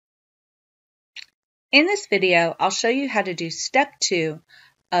In this video, I'll show you how to do step 2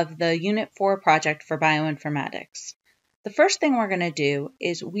 of the Unit 4 project for bioinformatics. The first thing we're going to do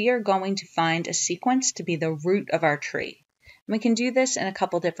is we are going to find a sequence to be the root of our tree. And we can do this in a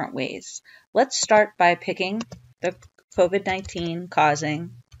couple different ways. Let's start by picking the COVID-19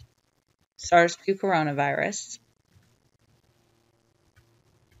 causing SARS-CoV coronavirus.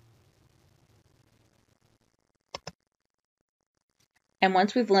 And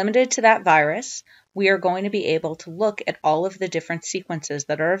once we've limited to that virus, we are going to be able to look at all of the different sequences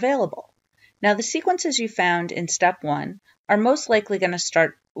that are available. Now, the sequences you found in step 1 are most likely going to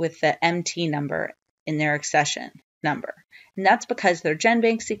start with the MT number in their accession number. And that's because they're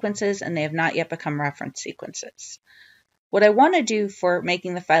GenBank sequences and they have not yet become reference sequences. What I want to do for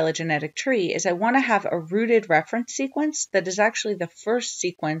making the phylogenetic tree is I want to have a rooted reference sequence that is actually the first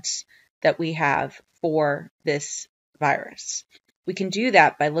sequence that we have for this virus. We can do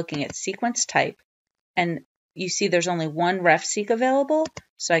that by looking at sequence type, and you see there's only one ref-seq available,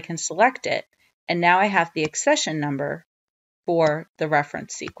 so I can select it, and now I have the accession number for the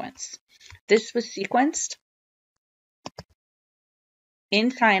reference sequence. This was sequenced in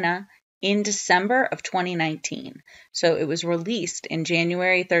China in December of 2019, so it was released in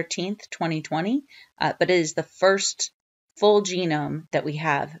January 13th, 2020, but it is the first full genome that we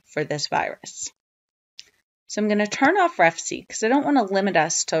have for this virus. So I'm going to turn off ref-seq because I don't want to limit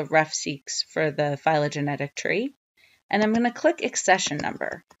us to ref-seqs for the phylogenetic tree. And I'm going to click accession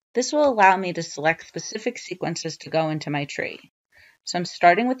number. This will allow me to select specific sequences to go into my tree. So I'm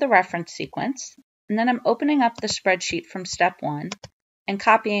starting with the reference sequence, and then I'm opening up the spreadsheet from step 1 and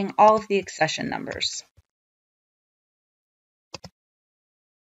copying all of the accession numbers.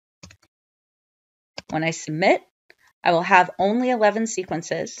 When I submit, I will have only 11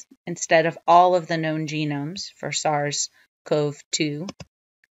 sequences instead of all of the known genomes for SARS-CoV-2.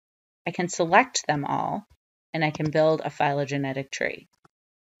 I can select them all, and I can build a phylogenetic tree.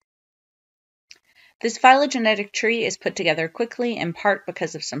 This phylogenetic tree is put together quickly in part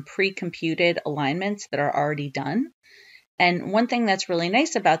because of some pre-computed alignments that are already done. And one thing that's really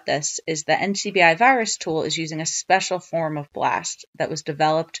nice about this is the NCBI Virus tool is using a special form of BLAST that was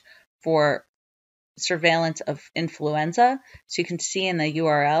developed for surveillance of influenza. So you can see in the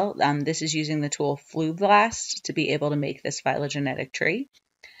URL, this is using the tool FluBlast to be able to make this phylogenetic tree.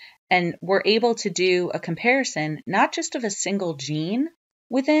 And we're able to do a comparison, not just of a single gene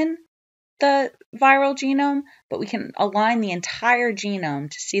within the viral genome, but we can align the entire genome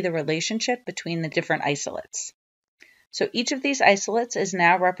to see the relationship between the different isolates. So each of these isolates is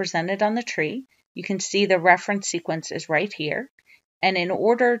now represented on the tree. You can see the reference sequence is right here. And in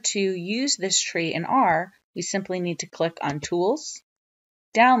order to use this tree in R, we simply need to click on Tools,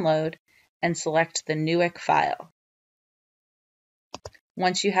 Download, and select the NUIC file.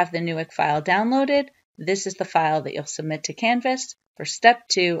 Once you have the NUIC file downloaded, this is the file that you'll submit to Canvas for step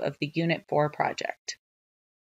 2 of the Unit 4 project.